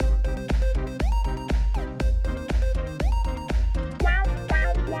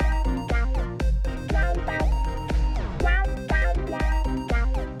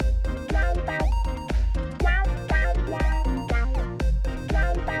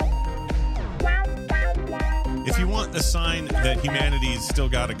if you want a sign that humanity's still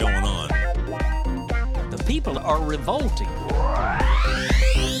got it going on. The people are revolting.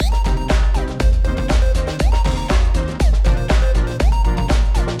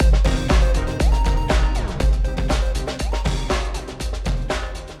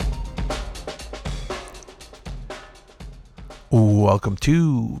 Welcome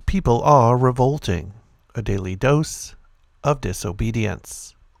to People Are Revolting, a daily dose of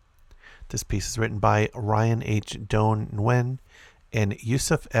disobedience. This piece is written by Ryan H. Doan Nguyen and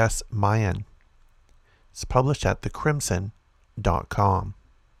Yusuf S. Mayan. It's published at thecrimson.com.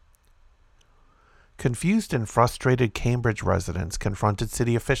 Confused and frustrated Cambridge residents confronted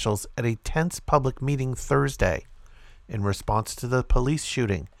city officials at a tense public meeting Thursday in response to the police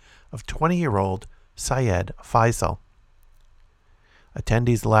shooting of 20-year-old Syed Faisal.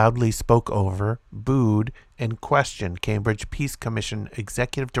 Attendees loudly spoke over, booed, and questioned Cambridge Peace Commission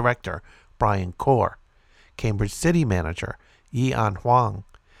Executive Director Brian Corr, Cambridge City Manager Yi-An Huang,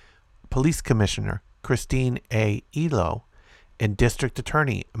 Police Commissioner Christine A. Elo, and District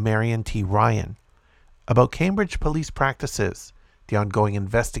Attorney Marion T. Ryan about Cambridge police practices, the ongoing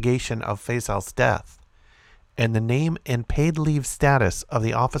investigation of Faisal's death, and the name and paid leave status of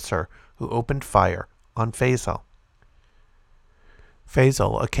the officer who opened fire on Faisal.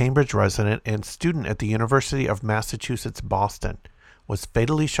 Faisal, a Cambridge resident and student at the University of Massachusetts, Boston, was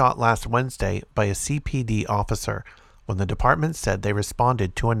fatally shot last Wednesday by a CPD officer when the department said they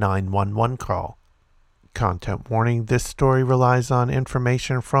responded to a 911 call. Content warning: this story relies on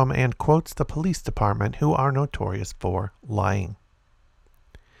information from and quotes the police department, who are notorious for lying.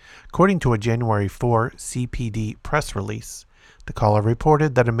 According to a January 4 CPD press release, the caller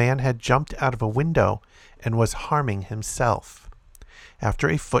reported that a man had jumped out of a window and was harming himself. After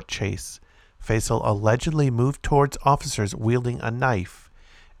a foot chase, Faisal allegedly moved towards officers wielding a knife,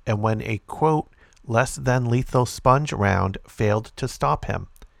 and when a, quote, less than lethal sponge round failed to stop him,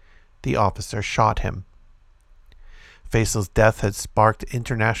 the officer shot him. Faisal's death had sparked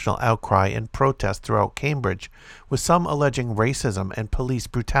international outcry and protest throughout Cambridge, with some alleging racism and police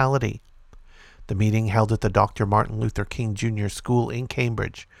brutality. The meeting, held at the Dr. Martin Luther King Jr. School in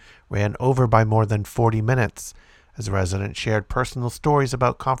Cambridge, ran over by more than 40 minutes, as residents shared personal stories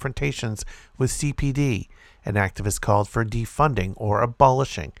about confrontations with CPD, and activists called for defunding or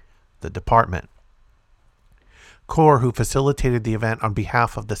abolishing the department. Corr, who facilitated the event on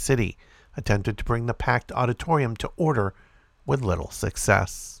behalf of the city, attempted to bring the packed auditorium to order with little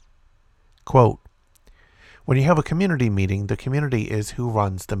success. Quote, "When you have a community meeting, the community is who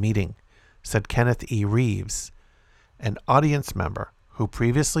runs the meeting," said Kenneth E. Reeves, an audience member who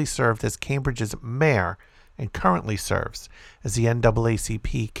previously served as Cambridge's mayor and currently serves as the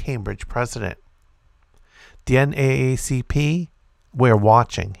NAACP Cambridge president. "The NAACP, we're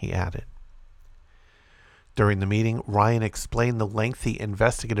watching," he added. During the meeting, Ryan explained the lengthy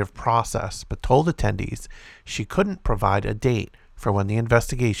investigative process, but told attendees she couldn't provide a date for when the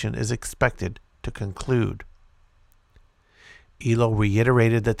investigation is expected to conclude. Elo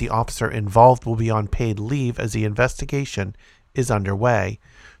reiterated that the officer involved will be on paid leave as the investigation is underway,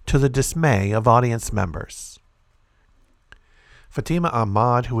 to the dismay of audience members. Fatima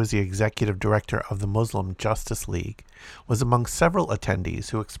Ahmad, who is the executive director of the Muslim Justice League, was among several attendees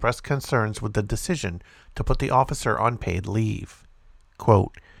who expressed concerns with the decision to put the officer on paid leave.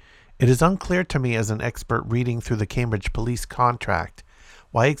 Quote, "It is unclear to me as an expert reading through the Cambridge police contract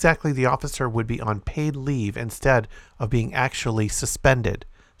why exactly the officer would be on paid leave instead of being actually suspended,"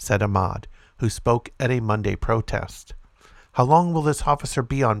 said Ahmad, who spoke at a Monday protest. "How long will this officer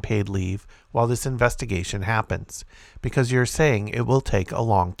be on paid leave while this investigation happens? Because you're saying it will take a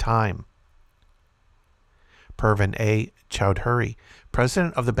long time." Pervin A. Chowdhury,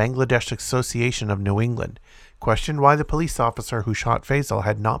 president of the Bangladesh Association of New England, questioned why the police officer who shot Faisal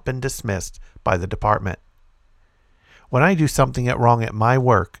had not been dismissed by the department. "When I do something wrong at my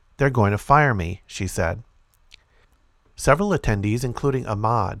work, they're going to fire me," she said. Several attendees, including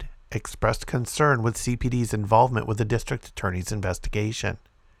Ahmad, expressed concern with CPD's involvement with the district attorney's investigation.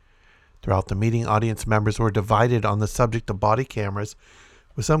 Throughout the meeting, audience members were divided on the subject of body cameras,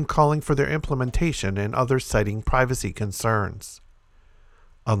 with some calling for their implementation and others citing privacy concerns.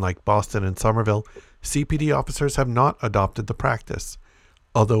 Unlike Boston and Somerville, CPD officers have not adopted the practice,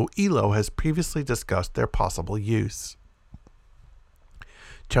 although Elo has previously discussed their possible use.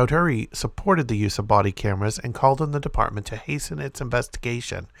 Chowdhury supported the use of body cameras and called on the department to hasten its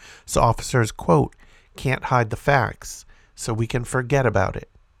investigation so officers, quote, "can't hide the facts, so we can forget about it."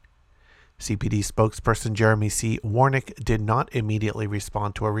 CPD spokesperson Jeremy C. Warnick did not immediately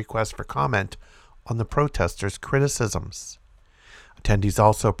respond to a request for comment on the protesters' criticisms. Attendees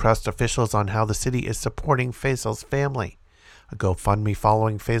also pressed officials on how the city is supporting Faisal's family. A GoFundMe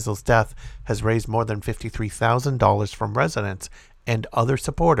following Faisal's death has raised more than $53,000 from residents and other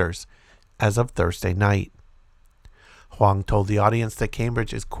supporters as of Thursday night. Huang told the audience that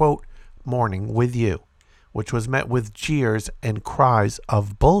Cambridge is, quote, mourning with you, which was met with jeers and cries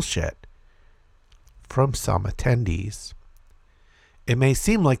of bullshit from some attendees. It may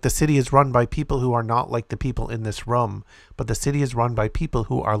seem like the city is run by people who are not like the people in this room, but the city is run by people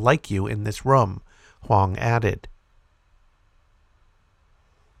who are like you in this room, Huang added.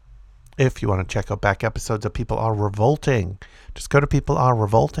 If you want to check out back episodes of People Are Revolting, just go to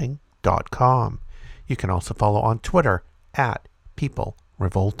peoplearerevolting.com. You can also follow on Twitter at People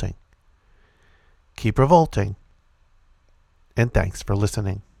Revolting. Keep revolting, and thanks for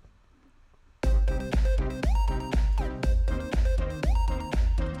listening.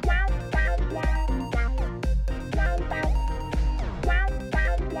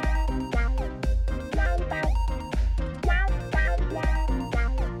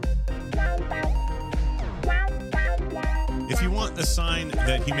 If you want a sign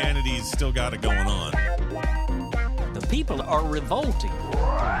that humanity's still got it going on, The people are revolting.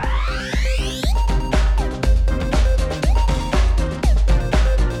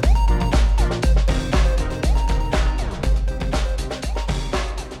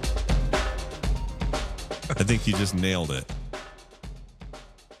 I think you just nailed it.